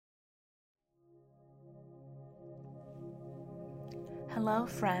Hello,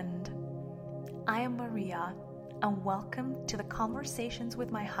 friend. I am Maria, and welcome to the Conversations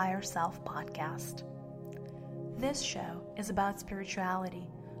with My Higher Self podcast. This show is about spirituality,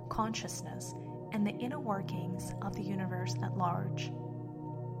 consciousness, and the inner workings of the universe at large.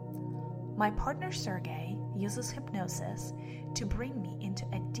 My partner Sergey uses hypnosis to bring me into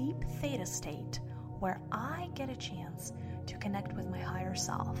a deep theta state where I get a chance to connect with my higher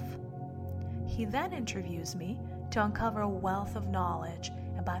self. He then interviews me to uncover a wealth of knowledge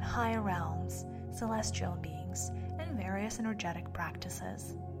about higher realms, celestial beings, and various energetic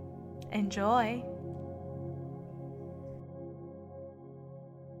practices. Enjoy!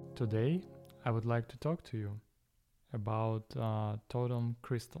 Today, I would like to talk to you about totem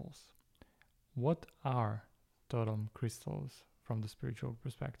crystals. What are totem crystals from the spiritual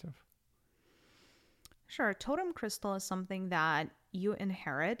perspective? Sure. Totem crystal is something that you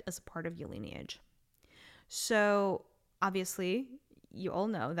inherit as a part of your lineage. So obviously, you all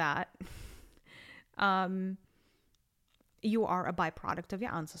know that you are a byproduct of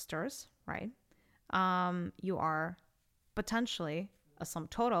your ancestors, right? You are potentially a sum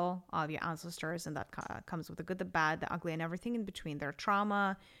total of your ancestors, and that comes with the good, the bad, the ugly, and everything in between. Their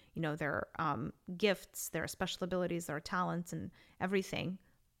trauma, their gifts, their special abilities, their talents, and everything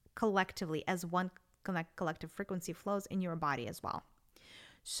collectively as one collective frequency flows in your body as well.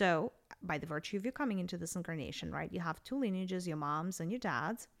 So by the virtue of you coming into this incarnation, right, you have two lineages, your mom's and your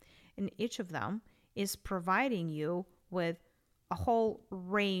dad's, and each of them is providing you with a whole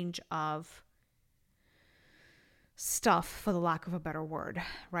range of stuff, for the lack of a better word,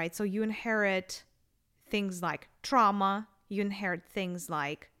 right? So you inherit things like trauma, you inherit things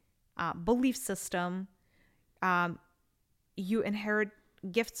like belief system, you inherit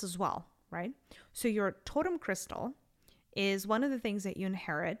gifts as well, right? So your totem crystal is one of the things that you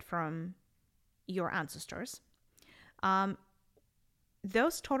inherit from your ancestors.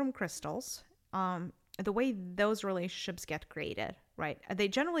 Those totem crystals, the way those relationships get created, right? They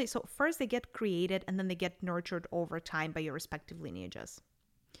generally, so first they get created and then they get nurtured over time by your respective lineages.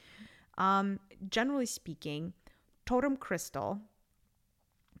 Generally speaking, totem crystal,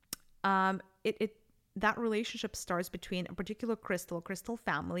 that relationship starts between a particular crystal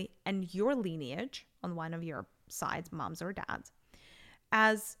family, and your lineage on one of your sides, mom's or dad's,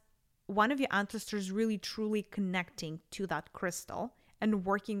 as one of your ancestors really truly connecting to that crystal and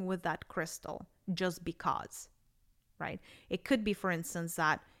working with that crystal just because, right? It could be, for instance,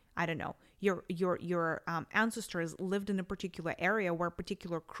 that, I don't know, your ancestors lived in a particular area where a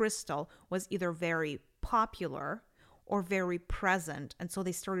particular crystal was either very popular or very present, and so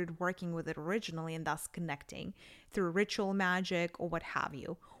they started working with it originally and thus connecting through ritual magic or what have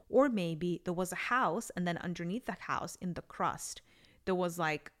you. Or maybe there was a house, and then underneath the house in the crust there was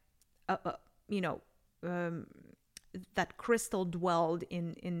like that crystal dwelled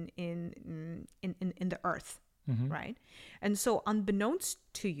in the earth, right? And so unbeknownst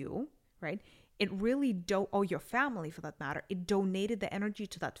to you, right, it really or your family for that matter, it donated the energy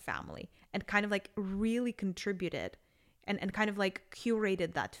to that family and kind of like really contributed and kind of like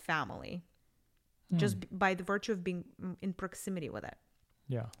curated that family just by the virtue of being in proximity with it.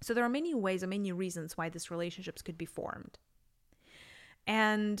 Yeah. So there are many ways and many reasons why these relationships could be formed.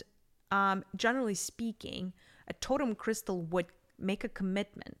 And generally speaking, a totem crystal would make a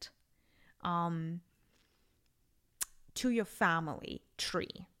commitment to your family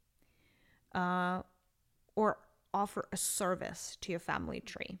tree, or offer a service to your family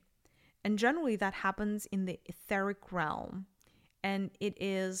tree. And generally that happens in the etheric realm. And it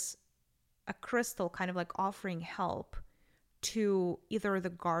is a crystal kind of like offering help to either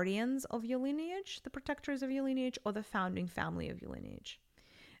the guardians of your lineage, the protectors of your lineage, or the founding family of your lineage.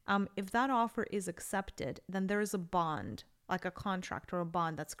 If that offer is accepted, then there is a bond, like a contract or a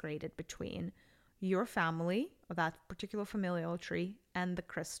bond that's created between your family, or that particular familial tree, and the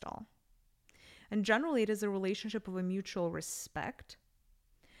crystal. And generally, it is a relationship of a mutual respect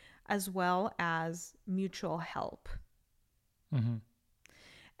as well as mutual help. And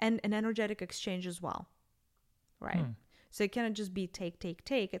an energetic exchange as well, right? So it cannot just be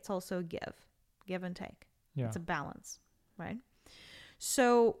take. It's also give and take. Yeah. It's a balance, right?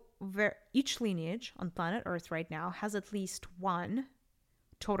 So each lineage on planet Earth right now has at least one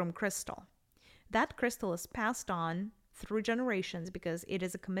totem crystal. That crystal is passed on through generations because it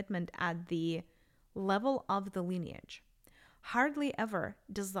is a commitment at the level of the lineage. Hardly ever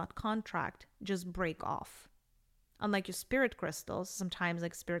does that contract just break off. Unlike your spirit crystals, sometimes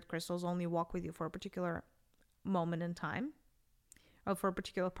like spirit crystals only walk with you for a particular moment in time or for a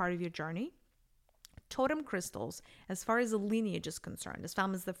particular part of your journey. Totem crystals, as far as the lineage is concerned, as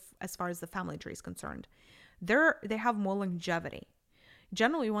far as the family tree is concerned, they have more longevity.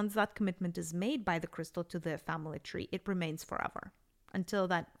 Generally, once that commitment is made by the crystal to the family tree, it remains forever until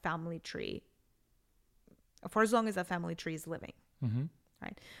that family tree, for as long as that family tree is living. Mm-hmm.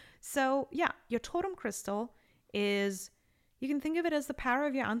 Right? So, yeah, your totem crystal is, you can think of it as the power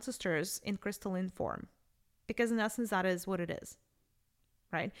of your ancestors in crystalline form, because in essence, that is what it is.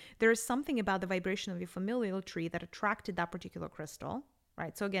 Right? There is something about the vibration of your familial tree that attracted that particular crystal.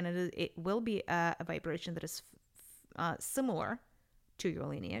 Right? So again, it will be a vibration that is similar to your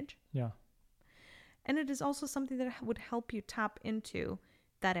lineage. Yeah. And it is also something that would help you tap into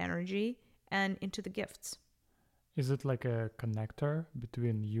that energy and into the gifts. Is it like a connector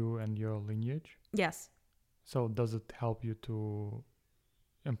between you and your lineage? Yes. So does it help you to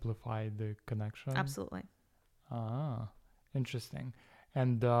amplify the connection? Absolutely. Ah, interesting.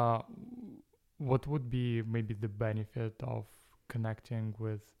 And what would be maybe the benefit of connecting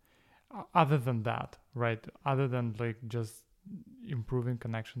with, other than that, right? Other than like just improving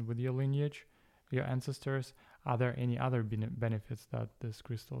connection with your lineage, your ancestors, are there any other benefits that these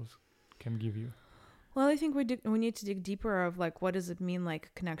crystals can give you? Well, I think we need to dig deeper of like, what does it mean,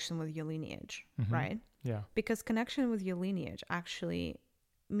 like connection with your lineage, right? Yeah. Because connection with your lineage actually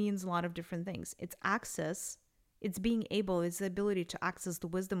means a lot of different things. It's access, it's being able, it's the ability to access the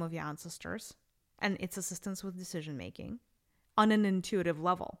wisdom of your ancestors and its assistance with decision making on an intuitive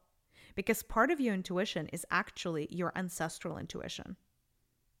level. Because part of your intuition is actually your ancestral intuition.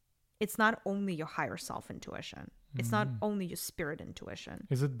 It's not only your higher self intuition. It's not only your spirit intuition.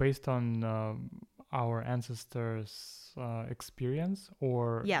 Is it based on our ancestors' experience,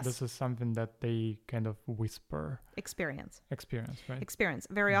 or Yes. this is something that they kind of whisper? Experience, right? Experience.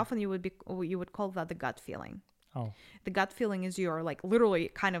 Very often you would call that the gut feeling. Oh. The gut feeling is your, like, literally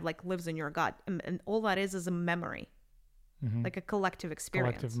kind of like lives in your gut. And all that is a memory, like a collective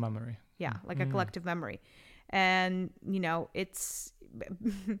experience. Collective memory. Yeah, like a collective memory. And, you know, it's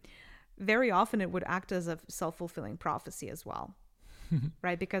very often it would act as a self-fulfilling prophecy as well,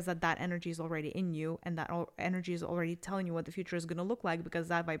 right? Because that energy is already in you, and that energy is already telling you what the future is going to look like, because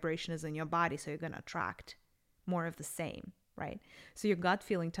that vibration is in your body. So you're going to attract more of the same, right? So your gut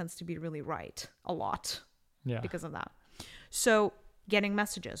feeling tends to be really right a lot because of that. So getting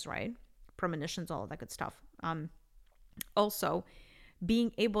messages, right? Premonitions, all of that good stuff. Also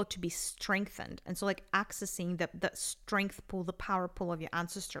being able to be strengthened. And so like accessing the strength pool, the power pool of your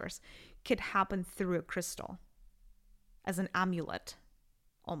ancestors could happen through a crystal as an amulet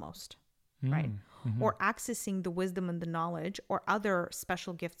almost, right? Or accessing the wisdom and the knowledge or other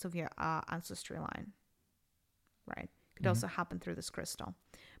special gifts of your ancestry line, right? Could also happen through this crystal.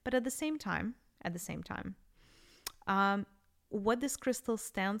 But at the same time, what this crystal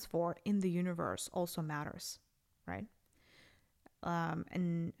stands for in the universe also matters, right?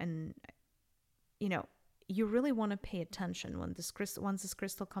 And you know, you really want to pay attention when once this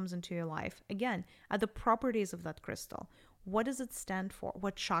crystal comes into your life, again, at the properties of that crystal. What does it stand for?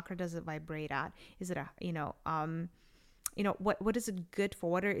 What chakra does it vibrate at? Is it what is it good for?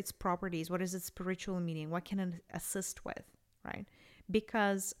 What are its properties? What is its spiritual meaning? What can it assist with, right?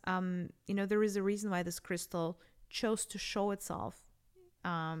 Because there is a reason why this crystal chose to show itself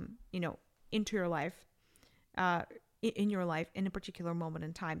into your life, in your life in a particular moment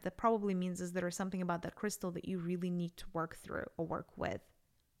in time. That probably means is there is something about that crystal that you really need to work through or work with.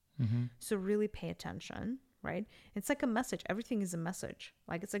 So really pay attention, right? It's like a message. Everything is a message.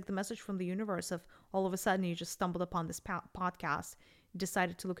 Like it's like the message from the universe of all of a sudden you just stumbled upon this podcast,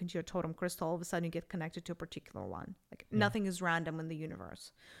 decided to look into your totem crystal, all of a sudden you get connected to a particular one. Like nothing is random in the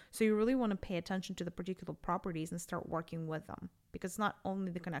universe. So you really want to pay attention to the particular properties and start working with them, because it's not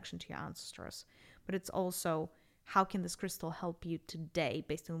only the connection to your ancestors, but it's also how can this crystal help you today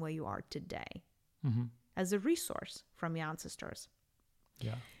based on where you are today as a resource from your ancestors.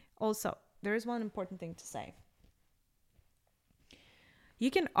 Yeah. Also, there is one important thing to say. You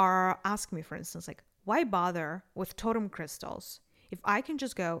can ask me, for instance, like, why bother with totem crystals if I can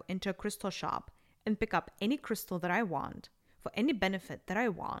just go into a crystal shop and pick up any crystal that I want for any benefit that I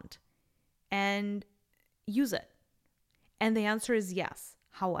want and use it? And the answer is yes.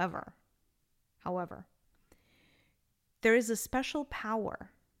 However, there is a special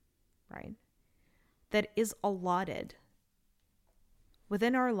power, right, that is allotted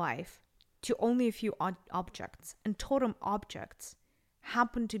within our life to only a few objects. And totem objects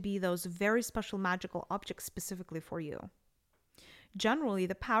happen to be those very special magical objects specifically for you. Generally,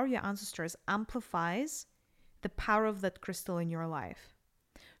 the power of your ancestors amplifies the power of that crystal in your life.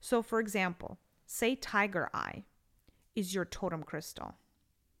 So, for example, say tiger eye is your totem crystal,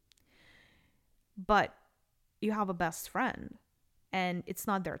 but you have a best friend and it's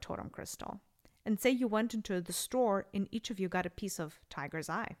not their totem crystal. And say you went into the store and each of you got a piece of tiger's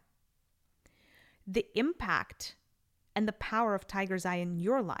eye. The impact and the power of tiger's eye in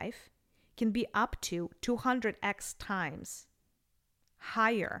your life can be up to 200x times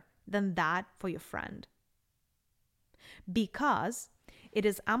higher than that for your friend, because it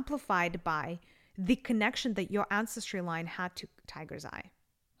is amplified by the connection that your ancestry line had to tiger's eye.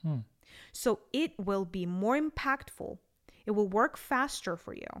 So it will be more impactful. It will work faster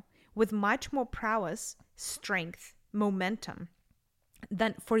for you with much more prowess, strength, momentum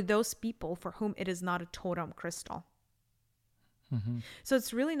than for those people for whom it is not a totem crystal. So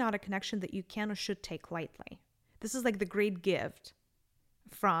it's really not a connection that you can or should take lightly. This is like the great gift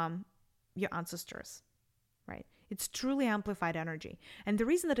from your ancestors, right? It's truly amplified energy. And the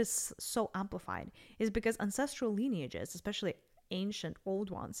reason that it's so amplified is because ancestral lineages, especially ancient old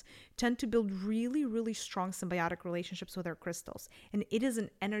ones, tend to build really, really strong symbiotic relationships with their crystals. And it is an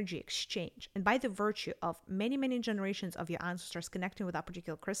energy exchange. And by the virtue of many, many generations of your ancestors connecting with that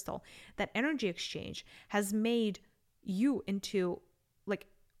particular crystal, that energy exchange has made you into, like,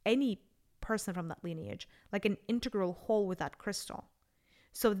 any person from that lineage, like an integral whole with that crystal.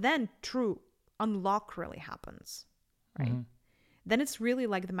 So then true unlock really happens, right? Then it's really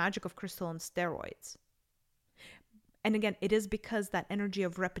like the magic of crystal on steroids. And again, it is because that energy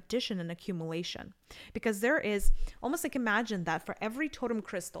of repetition and accumulation. Because there is almost like, imagine that for every totem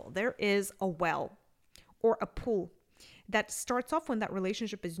crystal, there is a well or a pool that starts off when that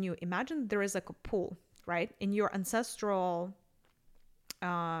relationship is new. Imagine there is like a pool, right? In your ancestral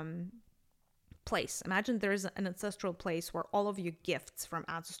place. Imagine there is an ancestral place where all of your gifts from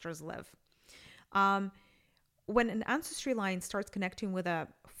ancestors live. When an ancestry line starts connecting with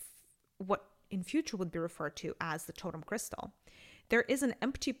what in future would be referred to as the totem crystal, there is an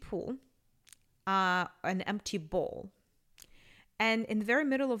empty pool, an empty bowl. And in the very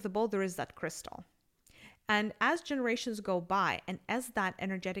middle of the bowl, there is that crystal. And as generations go by, and as that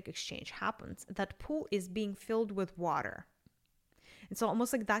energetic exchange happens, that pool is being filled with water. And so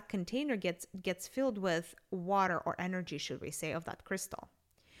almost like that container gets filled with water, or energy, should we say, of that crystal.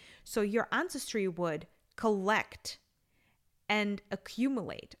 So your ancestry would collect and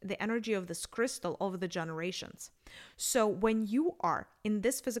accumulate the energy of this crystal over the generations. So when you are in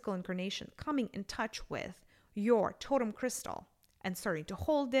this physical incarnation coming in touch with your totem crystal and starting to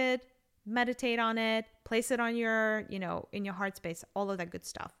hold it, meditate on it, place it on your, in your heart space, all of that good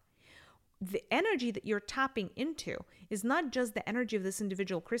stuff, the energy that you're tapping into is not just the energy of this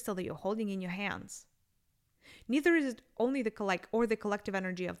individual crystal that you're holding in your hands. Neither is it only the collective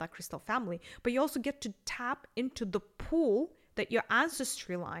energy of that crystal family, but you also get to tap into the pool that your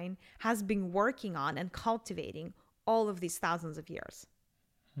ancestry line has been working on and cultivating all of these thousands of years.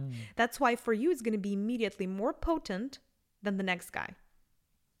 That's why for you, it's going to be immediately more potent than the next guy.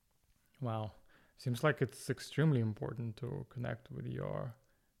 Wow. Seems like it's extremely important to connect with your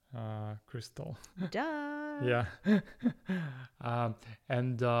crystal. Duh. Yeah.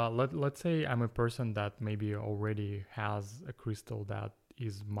 Let's say I'm a person that maybe already has a crystal that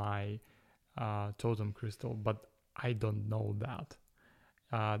is my totem crystal, but I don't know that.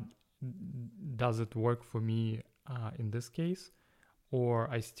 Does it work for me in this case, or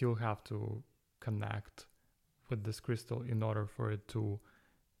I still have to connect with this crystal in order for it to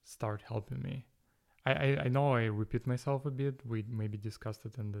start helping me? I know I repeat myself a bit. We maybe discussed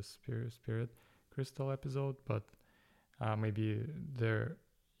it in the spirit crystal episode, but maybe there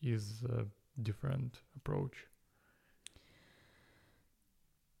is a different approach.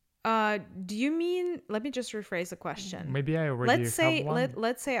 Do you mean, let me just rephrase the question. Maybe I already have one.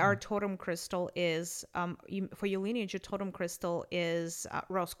 Let's say our totem crystal is, for your lineage, your totem crystal is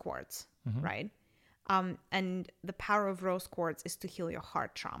rose quartz, right? And the power of rose quartz is to heal your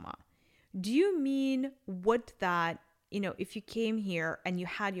heart trauma. Do you mean would that, if you came here and you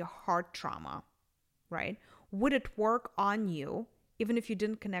had your heart trauma, right? Would it work on you even if you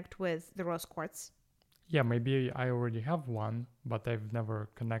didn't connect with the rose quartz? Yeah, maybe I already have one, but I've never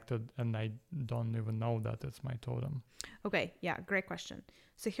connected and I don't even know that it's my totem. Okay, yeah, great question.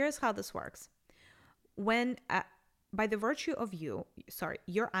 So here's how this works. When, by the virtue of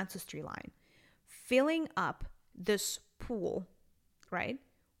your ancestry line, filling up this pool, right,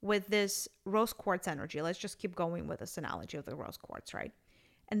 with this rose quartz energy, let's just keep going with this analogy of the rose quartz, right?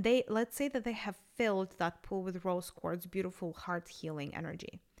 And let's say that they have filled that pool with rose quartz, beautiful heart healing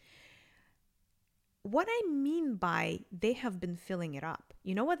energy. What I mean by they have been filling it up,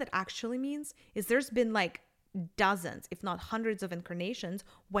 you know what that actually means? Is there's been like dozens, if not hundreds of incarnations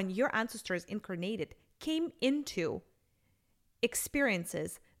when your ancestors incarnated came into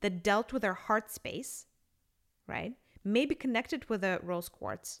experiences that dealt with their heart space, right? Maybe connected with a rose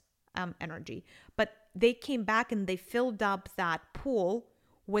quartz energy. But they came back and they filled up that pool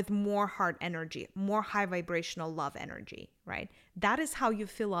with more heart energy, more high vibrational love energy, right? That is how you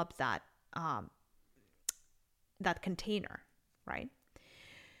fill up that that container, right?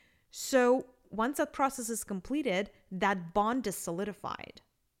 So once that process is completed, that bond is solidified.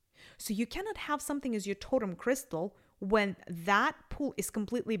 So you cannot have something as your totem crystal when that pool is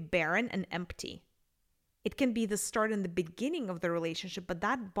completely barren and empty. It can be the start and the beginning of the relationship, but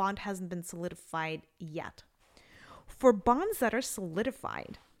that bond hasn't been solidified yet. For bonds that are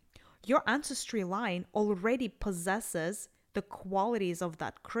solidified, your ancestry line already possesses the qualities of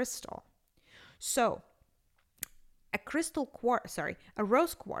that crystal. So a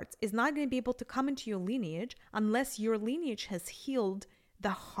rose quartz is not going to be able to come into your lineage unless your lineage has healed the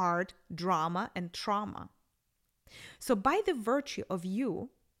hard drama and trauma. So by the virtue of you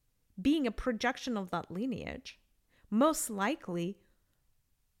being a projection of that lineage, most likely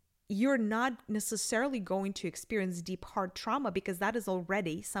you're not necessarily going to experience deep hard trauma because that is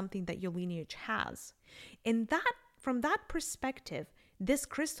already something that your lineage has. From that perspective, this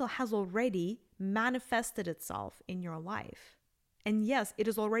crystal has already manifested itself in your life. And yes, it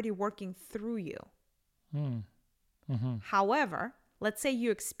is already working through you. However, let's say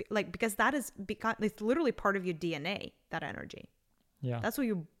you because it's literally part of your DNA, that energy. Yeah. That's what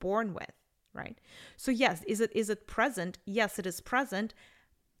you're born with, right? So yes, is it present? Yes, it is present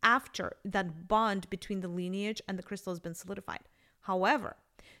after that bond between the lineage and the crystal has been solidified. However,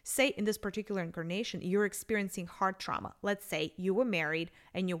 say in this particular incarnation, you're experiencing hard trauma. Let's say you were married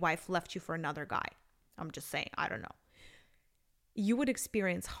and your wife left you for another guy. I'm just saying, I don't know. You would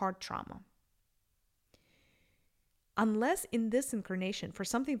experience hard trauma. Unless in this incarnation, for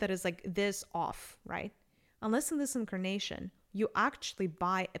something that is like this off, right? Unless in this incarnation, you actually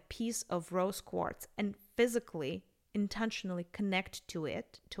buy a piece of rose quartz and physically, intentionally connect to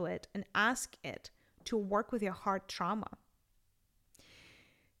it and ask it to work with your hard trauma.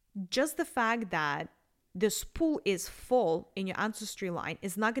 Just the fact that this pool is full in your ancestry line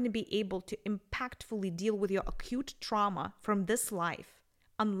is not going to be able to impactfully deal with your acute trauma from this life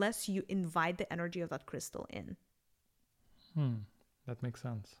unless you invite the energy of that crystal in. That makes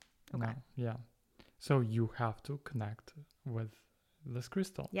sense. Okay. No, yeah. So you have to connect with this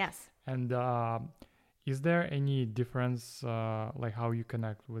crystal. Yes. And is there any difference, like how you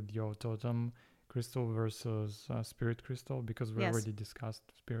connect with your totem crystal versus spirit crystal? Because we already discussed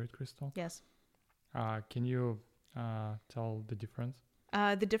spirit crystal. Yes. Can you tell the difference?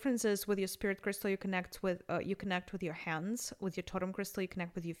 The difference is with your spirit crystal, you connect with your hands. With your totem crystal, you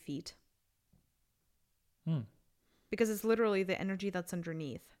connect with your feet. Because it's literally the energy that's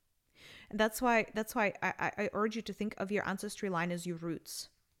underneath. And that's why I urge you to think of your ancestry line as your roots.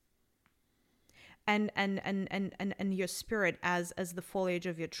 And your spirit as the foliage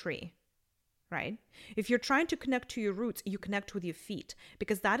of your tree. Right? If you're trying to connect to your roots, you connect with your feet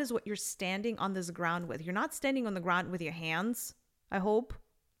because that is what you're standing on this ground with. You're not standing on the ground with your hands, I hope.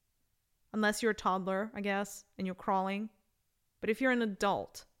 Unless you're a toddler, I guess, and you're crawling. But if you're an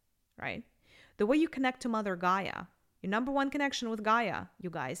adult, right? The way you connect to Mother Gaia, your number one connection with Gaia, you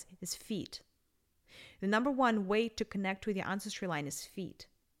guys, is feet. The number one way to connect with your ancestry line is feet,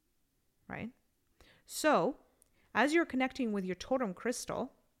 right? So, as you're connecting with your totem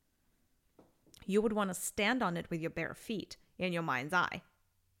crystal, you would want to stand on it with your bare feet in your mind's eye,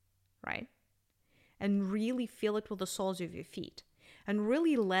 right? And really feel it with the soles of your feet. And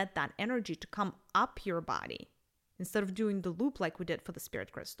really let that energy to come up your body. Instead of doing the loop like we did for the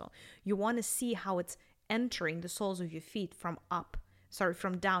spirit crystal. You want to see how it's entering the soles of your feet from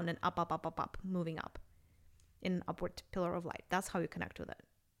down and up, moving up. In an upward pillar of light. That's how you connect with it.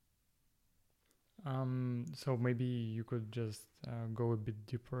 So maybe you could just go a bit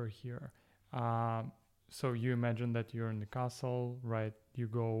deeper here. So you imagine that you're in the castle, right? You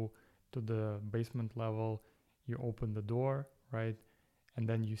go to the basement level, you open the door, right? And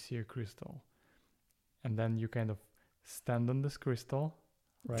then you see a crystal. And then you kind of stand on this crystal,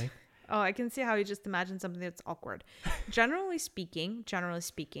 right? Oh, I can see how you just imagine something that's awkward. Generally speaking,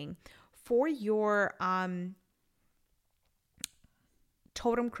 for your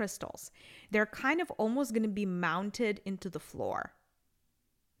totem crystals, they're kind of almost going to be mounted into the floor.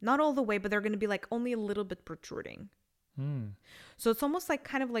 Not all the way, but they're going to be like only a little bit protruding. So it's almost like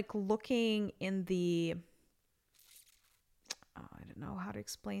kind of like looking in the, I don't know how to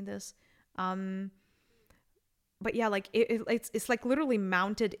explain this. But yeah, like it's like literally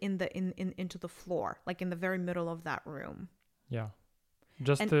mounted into the floor, like in the very middle of that room. Yeah.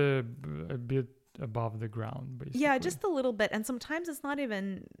 Just a bit above the ground, basically. Yeah, just a little bit. And sometimes it's not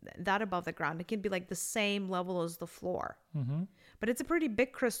even that above the ground. It can be like the same level as the floor. But it's a pretty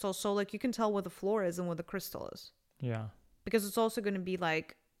big crystal, so like you can tell where the floor is and where the crystal is. Yeah. Because it's also going to be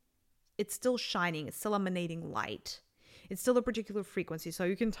like, it's still shining, it's still emanating light. It's still a particular frequency, so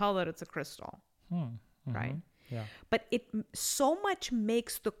you can tell that it's a crystal, right? Yeah. But it so much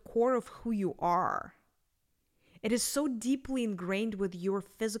makes the core of who you are. It is so deeply ingrained with your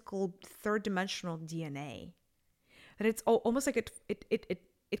physical third dimensional DNA that it's almost like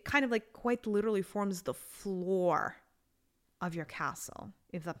it kind of like quite literally forms the floor of your castle,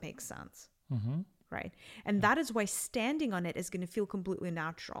 if that makes sense. Right? And that is why standing on it is going to feel completely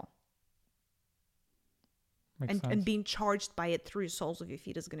natural. And being charged by it through your soles of your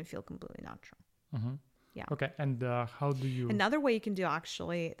feet is going to feel completely natural. Yeah. Okay. And how do you... Another way you can do,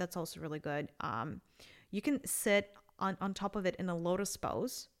 actually, that's also really good. You can sit on top of it in a lotus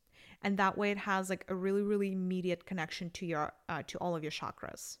pose. And that way it has like a really, really immediate connection to your to all of your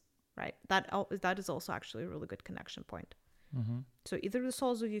chakras, right? That is also actually a really good connection point. So either the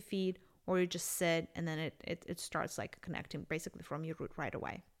soles of your feet, or you just sit and then it starts like connecting basically from your root right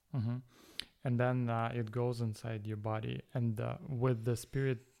away. And then it goes inside your body. And with the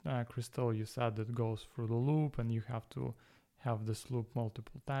spirit crystal, you said it goes through the loop, and you have to have this loop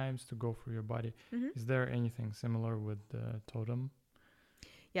multiple times to go through your body. Is there anything similar with the totem?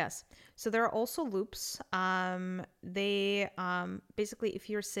 Yes. So there are also loops. They basically, if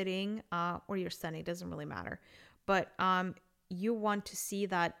you're sitting or you're standing, it doesn't really matter. But you want to see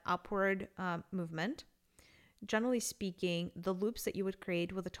that upward movement. Generally speaking, the loops that you would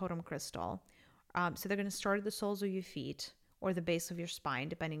create with a totem crystal, so they're going to start at the soles of your feet or the base of your spine,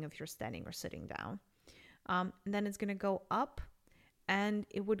 depending if you're standing or sitting down. And then it's going to go up, and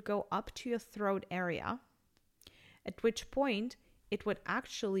it would go up to your throat area, at which point it would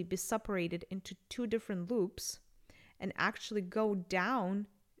actually be separated into two different loops and actually go down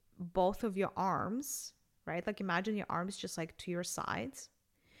both of your arms, right? Like imagine your arms just like to your sides.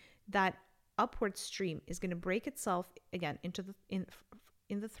 That upward stream is going to break itself again into in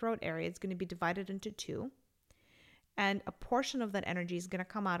the throat area. It's going to be divided into two. And a portion of that energy is going to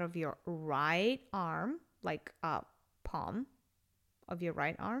come out of your right arm, like palm of your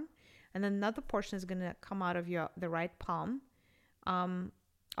right arm. And then another portion is going to come out of the right palm,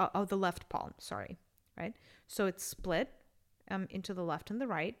 of the left palm, sorry, right? So it's split into the left and the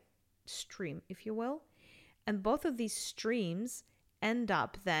right stream, if you will. And both of these streams end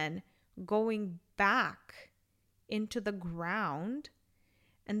up then going back into the ground.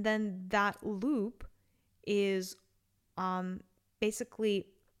 And then that loop is basically,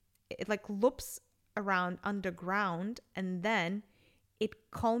 it like loops around underground, and then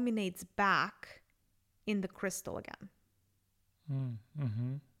it culminates back in the crystal again.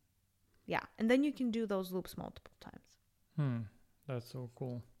 Yeah. And then you can do those loops multiple times. That's so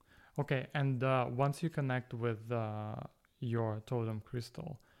cool. Okay. And once you connect with your totem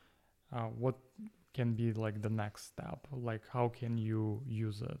crystal, what can be like the next step? Like how can you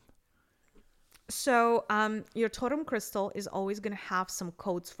use it? So your totem crystal is always going to have some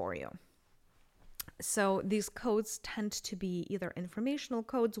codes for you. So these codes tend to be either informational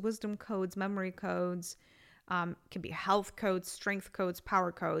codes, wisdom codes, memory codes, can be health codes, strength codes,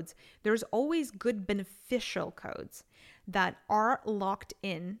 power codes. There's always good beneficial codes that are locked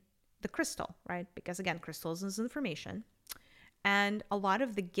in the crystal, right? Because again, crystals is information. And a lot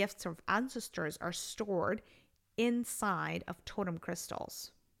of the gifts of ancestors are stored inside of totem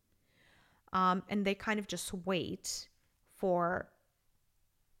crystals. And they kind of just wait for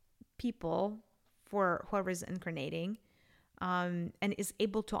people, for whoever is incarnating, and is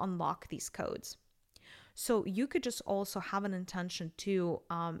able to unlock these codes. So you could just also have an intention to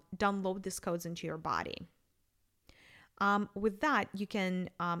download these codes into your body. With that, you can,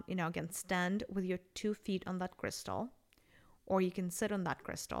 again, stand with your 2 feet on that crystal, or you can sit on that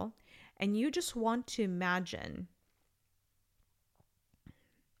crystal, and you just want to imagine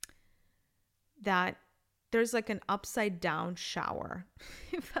that there's like an upside down shower,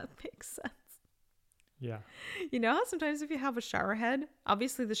 if that makes sense. Yeah. You know how sometimes if you have a shower head,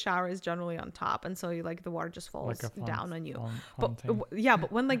 obviously the shower is generally on top, and so you like the water just falls down on you.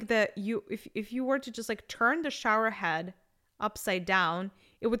 But when like if you were to just like turn the shower head upside down,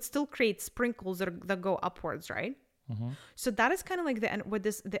 it would still create sprinkles that go upwards, right? So that is kind of like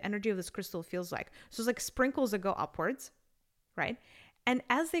the energy of this crystal feels like. So it's like sprinkles that go upwards, right? And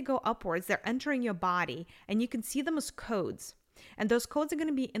as they go upwards, they're entering your body, and you can see them as codes. And those codes are going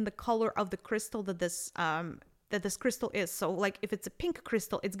to be in the color of the crystal that this crystal is. So like if it's a pink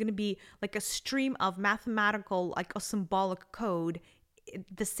crystal, it's going to be like a stream of mathematical, like a symbolic code,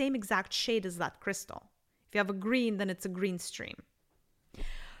 the same exact shade as that crystal. If you have a green, then it's a green stream.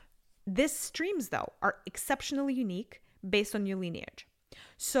 These streams, though, are exceptionally unique based on your lineage.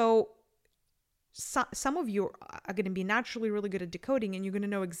 So some of you are going to be naturally really good at decoding, and you're going to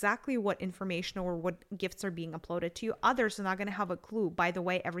know exactly what information or what gifts are being uploaded to you. Others are not going to have a clue. By the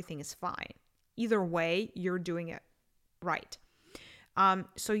way, everything is fine. Either way, you're doing it right.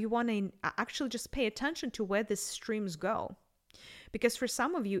 So you want to actually just pay attention to where these streams go. Because for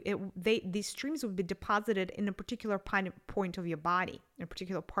some of you, these streams will be deposited in a particular point of your body, in a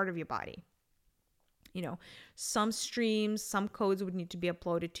particular part of your body. You know, some streams, some codes would need to be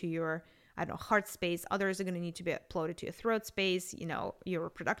uploaded to your, I don't know, heart space. Others are going to need to be uploaded to your throat space, you know, your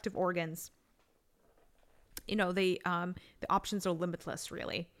reproductive organs. You know, the options are limitless,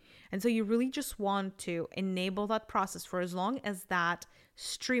 really. And so you really just want to enable that process. For as long as that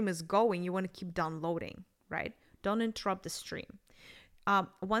stream is going, you want to keep downloading, right? Don't interrupt the stream.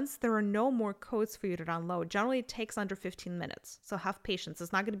 Once there are no more codes for you to download, generally it takes under 15 minutes. So have patience.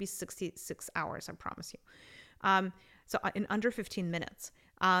 It's not going to be 66 hours, I promise you. So in under 15 minutes,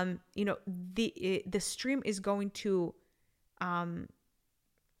 you know, the stream is going to kind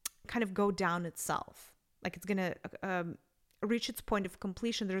of go down itself. Like it's going to reach its point of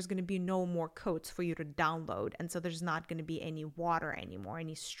completion. There's going to be no more codes for you to download. And so there's not going to be any water anymore,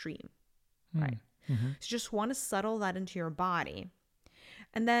 any stream, right? Mm-hmm. So just want to settle that into your body.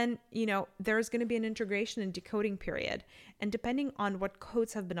 And then, you know, there's going to be an integration and decoding period. And depending on what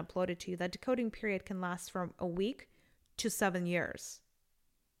codes have been uploaded to you, that decoding period can last from a week to 7 years.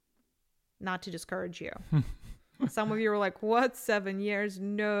 Not to discourage you. Some of you are like, what, 7 years?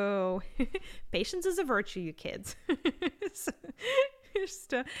 No. Patience is a virtue, you kids. So,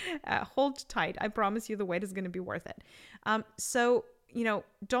 just hold tight. I promise you the wait is going to be worth it. So, you know,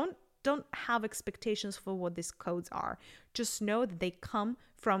 don't have expectations for what these codes are. Just know that they come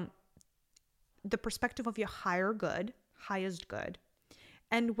from the perspective of your highest good,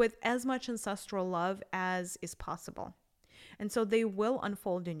 and with as much ancestral love as is possible. And so they will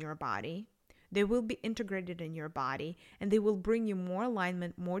unfold in your body. They will be integrated in your body, and they will bring you more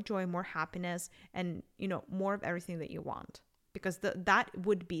alignment, more joy, more happiness, and, you know, more of everything that you want. Because that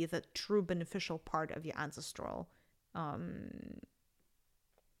would be the true beneficial part of your ancestral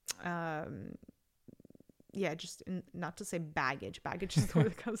just not to say baggage is the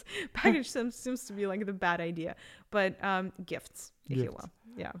word that comes. Baggage seems to be like the bad idea, but gifts, if you will.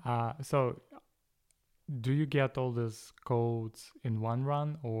 Yeah. So do you get all these codes in one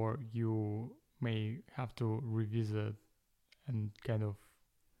run, or you may have to revisit and kind of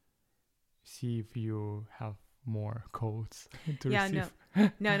see if you have more codes to receive?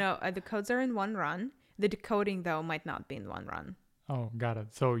 No. The codes are in one run. The decoding, though, might not be in one run. Oh, got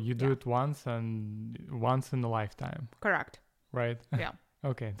it. So you do it once in a lifetime. Correct. Right? Yeah.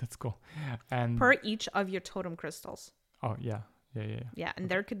 Okay, that's cool. And per each of your totem crystals. Oh, yeah. Yeah, and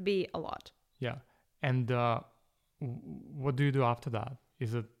there could be a lot. Yeah. And what do you do after that?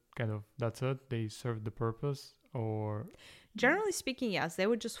 Is it kind of, that's it? They serve the purpose, or? Generally speaking, yes. They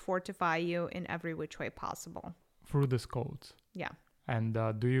would just fortify you in every which way possible. Through these codes? Yeah. And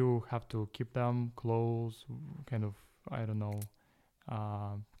do you have to keep them close, kind of, I don't know,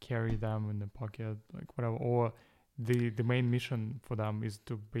 carry them in the pocket, like whatever, or the main mission for them is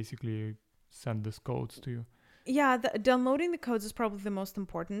to basically send these codes to you? Yeah, downloading the codes is probably the most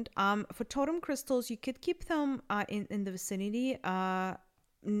important. For totem crystals, you could keep them in the vicinity. The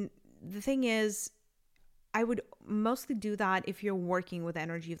thing is, I would mostly do that if you're working with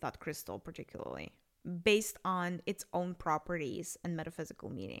energy of that crystal particularly, based on its own properties and metaphysical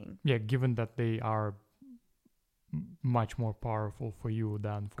meaning. Yeah, given that they are much more powerful for you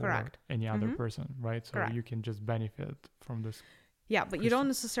than for any other person, right? So you can just benefit from this. Yeah, but you don't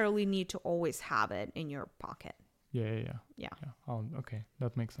necessarily need to always have it in your pocket. Yeah. Oh, okay,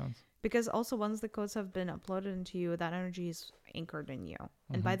 that makes sense. Because also once the codes have been uploaded into you, that energy is anchored in you.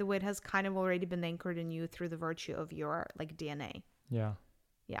 Mm-hmm. And by the way, it has kind of already been anchored in you through the virtue of your like DNA. Yeah.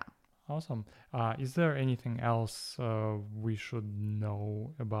 Yeah. Awesome. Is there anything else we should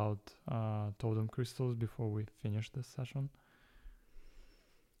know about totem crystals before we finish this session?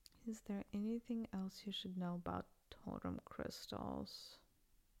 Is there anything else you should know about totem crystals?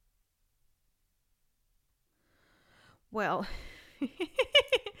 Well,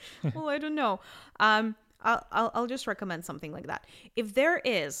 I don't know. I'll just recommend something like that. If there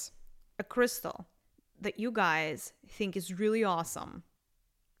is a crystal that you guys think is really awesome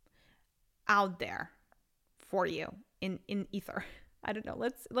out there for you in ether, I don't know.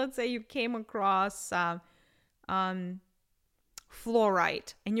 Let's say you came across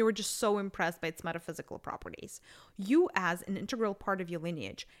fluorite and you were just so impressed by its metaphysical properties. You, as an integral part of your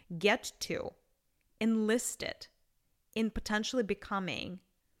lineage, get to enlist it in potentially becoming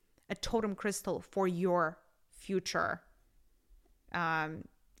a totem crystal for your future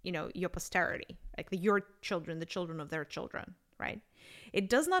your posterity, like your children, the children of their children, right? It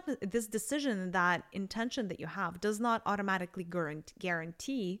does not, this decision, that intention that you have does not automatically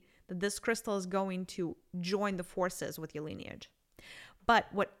guarantee that this crystal is going to join the forces with your lineage. But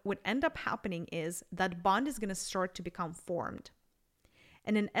what would end up happening is that bond is going to start to become formed.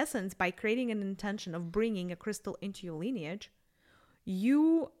 And in essence, by creating an intention of bringing a crystal into your lineage,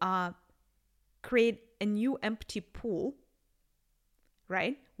 you create a new empty pool,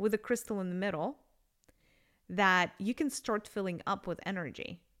 right, with a crystal in the middle that you can start filling up with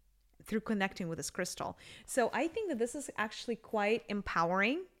energy through connecting with this crystal. So I think that this is actually quite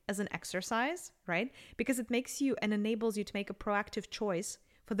empowering as an exercise, right? Because it makes you and enables you to make a proactive choice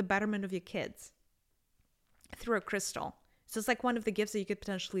for the betterment of your kids through a crystal. So it's like one of the gifts that you could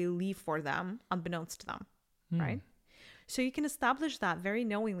potentially leave for them unbeknownst to them, right? So you can establish that very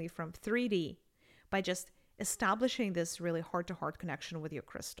knowingly from 3D by just establishing this really heart-to-heart connection with your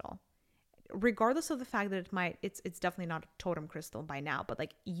crystal. Regardless of the fact that it's definitely not a totem crystal by now, but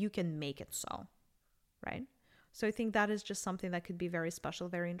like you can make it so, right? So I think that is just something that could be very special,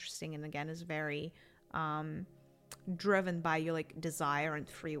 very interesting, and again is very driven by your like desire and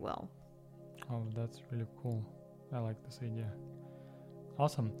free will. Oh, that's really cool. I like this idea.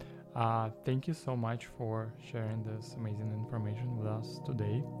 Awesome. Thank you so much for sharing this amazing information with us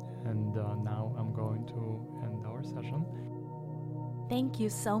today. And now I'm going to end our session. Thank you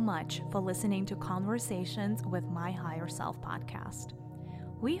so much for listening to Conversations with My Higher Self podcast.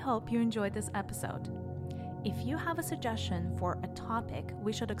 We hope you enjoyed this episode. If you have a suggestion for a topic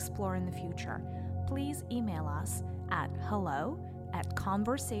we should explore in the future, please email us at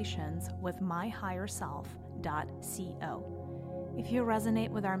hello@conversationswithmyhigherself.co. If you resonate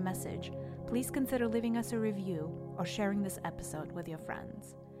with our message, please consider leaving us a review or sharing this episode with your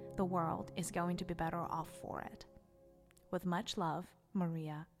friends. The world is going to be better off for it. With much love,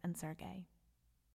 Maria and Sergey.